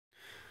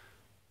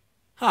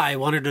Hi, I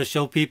wanted to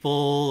show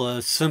people a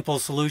simple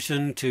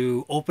solution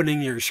to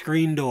opening your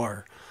screen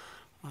door.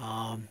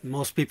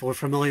 Most people are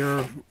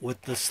familiar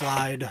with the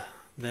slide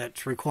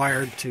that's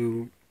required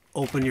to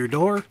open your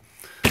door.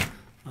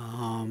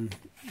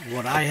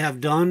 What I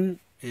have done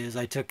is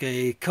I took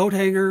a coat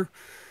hanger,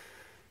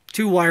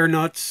 2 wire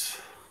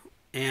nuts,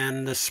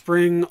 and the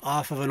spring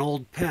off of an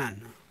old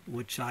pen,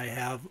 which I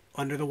have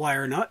under the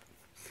wire nut.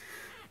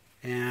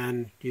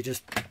 And you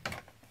just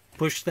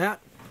push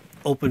that,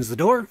 opens the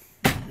door.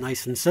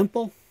 Nice and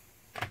simple.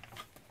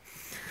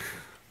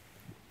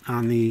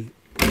 Another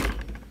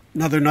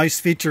nice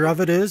feature of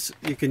it is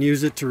you can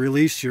use it to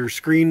release your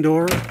screen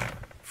door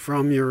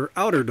from your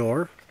outer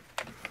door.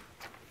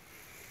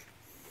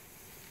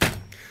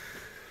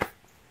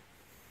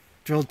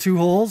 Drilled 2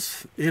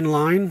 holes in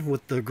line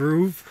with the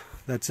groove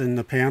that's in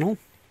the panel,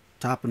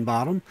 top and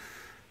bottom,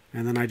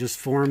 and then I just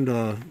formed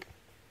a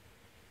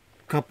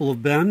couple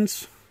of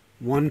bends.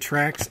 One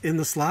tracks in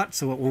the slot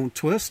so it won't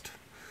twist.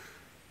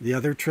 The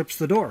other trips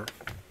the door.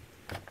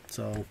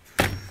 So,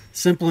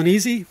 simple and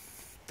easy.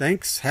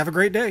 Thanks. Have a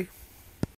great day.